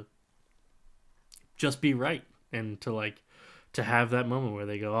to just be right and to have that moment where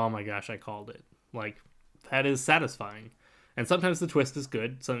they go, oh my gosh, I called it. Like that is satisfying, and sometimes the twist is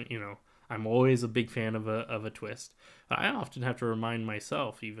good. So I'm always a big fan of a twist. But I often have to remind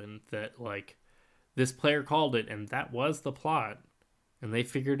myself even that like this player called it and that was the plot and they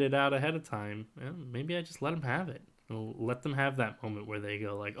figured it out ahead of time. Well, maybe I just let them have it. Let them have that moment where they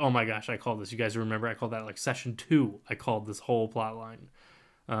go like, oh my gosh, I called this. You guys remember I called that like session 2. I called this whole plot line.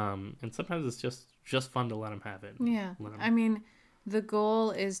 And sometimes it's just fun to let them have it. Yeah. I mean, the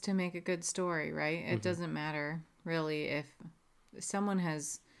goal is to make a good story, right? It doesn't matter really if someone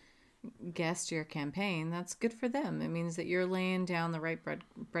has guessed your campaign. That's good for them. It means that you're laying down the right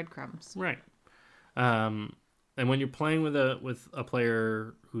breadcrumbs. Right. And when you're playing with a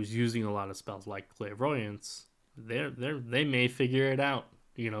player who's using a lot of spells like Clairvoyance, they may figure it out.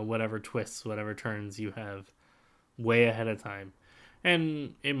 Whatever twists, whatever turns you have way ahead of time,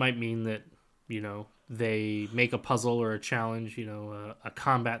 and it might mean that they make a puzzle or a challenge. A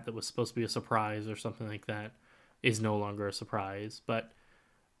combat that was supposed to be a surprise or something like that is no longer a surprise, but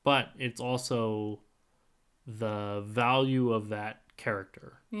it's also the value of that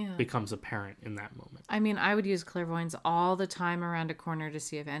character becomes apparent in that moment. I mean, I would use clairvoyance all the time around a corner to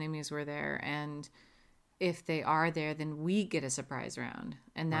see if enemies were there. And if they are there, then we get a surprise round.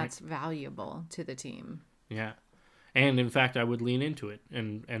 And that's valuable to the team. Yeah. And in fact, I would lean into it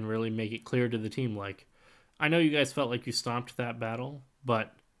and really make it clear to the team, like, I know you guys felt like you stomped that battle,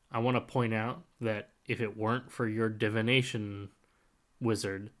 but I want to point out that if it weren't for your divination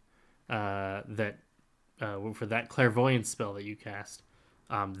wizard for that clairvoyance spell that you cast,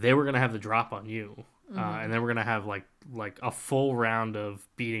 they were going to have the drop on you. And then we're going to have like a full round of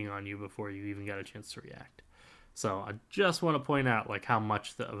beating on you before you even got a chance to react. So I just want to point out like how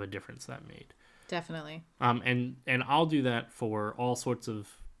much of a difference that made. Definitely. And I'll do that for all sorts of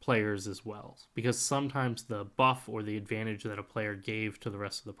players as well, because sometimes the buff or the advantage that a player gave to the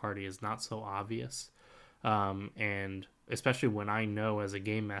rest of the party is not so obvious. And especially when I know as a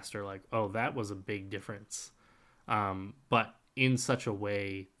game master, like, oh, that was a big difference. But in such a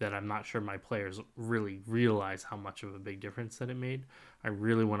way that I'm not sure my players really realize how much of a big difference that it made. I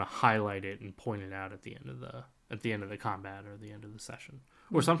really want to highlight it and point it out at the end of the combat or the end of the session.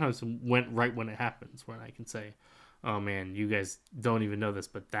 Or sometimes right when it happens, when I can say, oh man, you guys don't even know this,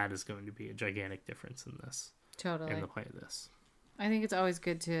 but that is going to be a gigantic difference in this. Totally. In the play of this. I think it's always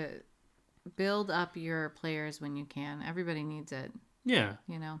good to build up your players when you can. Everybody needs it. Yeah.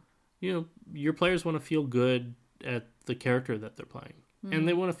 You know, your players want to feel good at the character that they're playing. Mm-hmm. And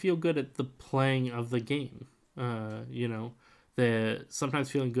they want to feel good at the playing of the game.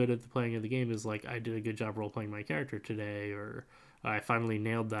 Sometimes feeling good at the playing of the game is like, I did a good job role-playing my character today, or I finally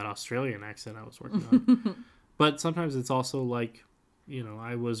nailed that Australian accent I was working on. But sometimes it's also like,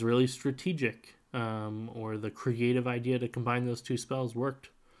 I was really strategic, or the creative idea to combine those two spells worked.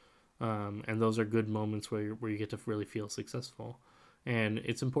 And those are good moments where you get to really feel successful. And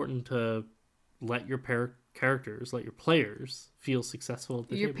it's important to let your characters, let your players feel successful at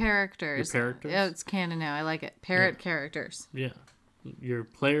the table. Characters. Your characters. Oh, it's canon now. I like it. Characters. Yeah. Your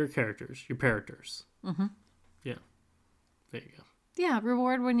player characters. Your characters. Mm-hmm. Yeah. There you go. Yeah,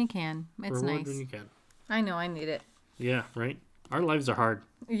 reward when you can. It's nice. Reward when you can. I know, I need it. Yeah, right? Our lives are hard.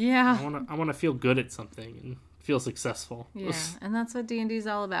 Yeah. I want to feel good at something and feel successful. Yeah, and that's what D&D is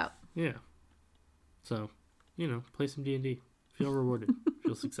all about. Yeah. So, play some D&D. Feel rewarded.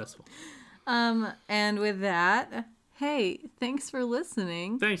 Feel successful. And with that, hey, thanks for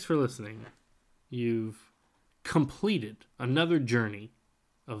listening. Thanks for listening. You've completed another journey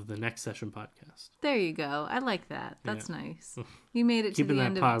of the Next Session podcast. There you go. I like that. That's nice. You made it to the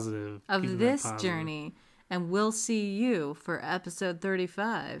end of this journey. And we'll see you for episode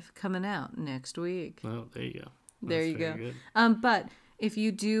 35 coming out next week. Oh, there you go. There you go. Good. But if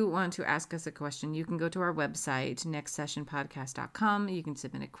you do want to ask us a question, you can go to our website, nextsessionpodcast.com. You can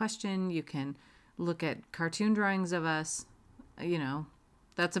submit a question. You can look at cartoon drawings of us.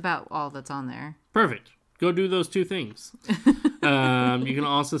 That's about all that's on there. Perfect. Go do those two things. You can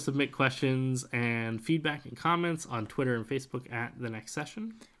also submit questions and feedback and comments on Twitter and Facebook at The Next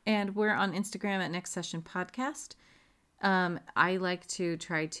Session. And we're on Instagram at Next Session Podcast. I like to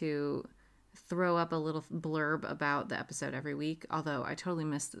try to throw up a little blurb about the episode every week, although I totally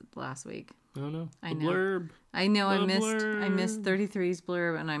missed it last week. Oh no. I know. Blurb. I know I missed 33's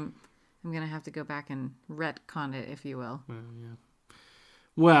blurb, and I'm going to have to go back and retcon it, if you will. Yeah.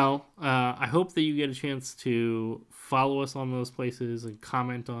 Well, I hope that you get a chance to follow us on those places and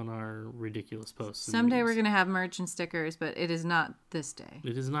comment on our ridiculous posts. Someday we're going to have merch and stickers, but it is not this day.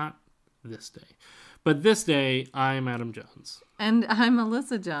 It is not this day. But this day, I'm Adam Jones. And I'm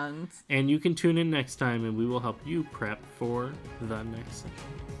Alyssa Jones. And you can tune in next time, and we will help you prep for the next session.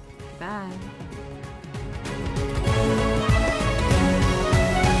 Bye.